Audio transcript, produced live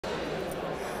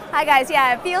Hi guys,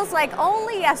 yeah, it feels like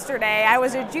only yesterday I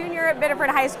was a junior at Biddeford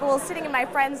High School sitting in my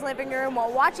friend's living room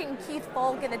while watching Keith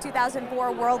Foulke in the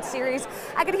 2004 World Series.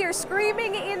 I could hear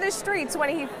screaming in the streets when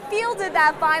he fielded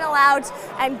that final out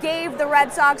and gave the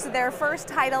Red Sox their first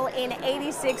title in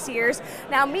 86 years.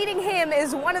 Now meeting him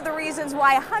is one of the reasons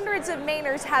why hundreds of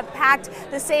Mainers have packed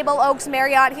the Sable Oaks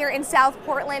Marriott here in South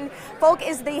Portland. Foulke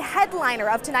is the headliner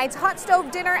of tonight's hot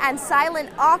stove dinner and silent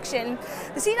auction.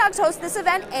 The Sea Dogs host this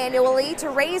event annually to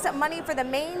raise money for the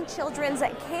Maine Children's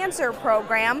Cancer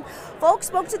Program. Foulke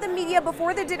spoke to the media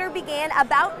before the dinner began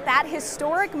about that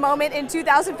historic moment in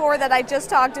 2004 that I just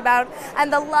talked about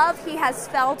and the love he has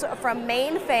felt from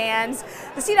Maine fans.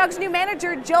 The Sea Dogs' new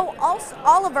manager, Joe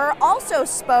Oliver, also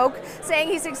spoke, saying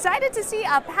he's excited to see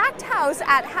a packed house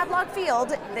at Hadlock Field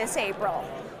this April.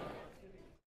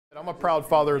 I'm a proud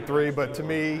father of three, but to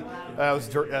me, that's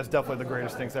definitely the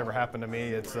greatest thing that's ever happened to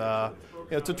me. It's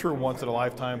a true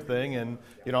once-in-a-lifetime thing, and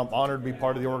I'm honored to be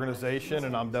part of the organization,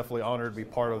 and I'm definitely honored to be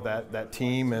part of that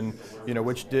team, and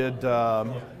which did,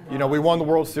 we won the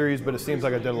World Series, but it seems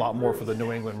like I did a lot more for the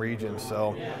New England region.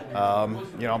 So,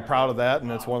 I'm proud of that,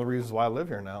 and it's one of the reasons why I live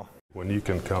here now. When you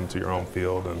can come to your own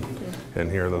field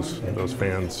and hear those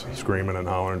fans screaming and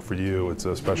hollering for you, it's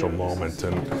a special moment,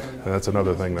 and that's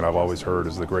another thing that I've always heard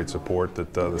is the great support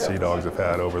that the Sea Dogs have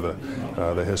had over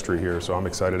the history here. So I'm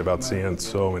excited about seeing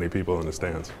so many people in the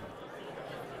stands.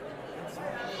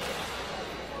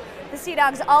 The Sea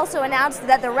Dogs also announced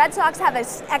that the Red Sox have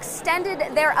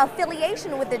extended their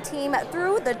affiliation with the team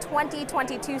through the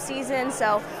 2022 season,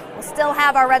 so we'll still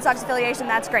have our Red Sox affiliation.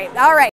 That's great. All right.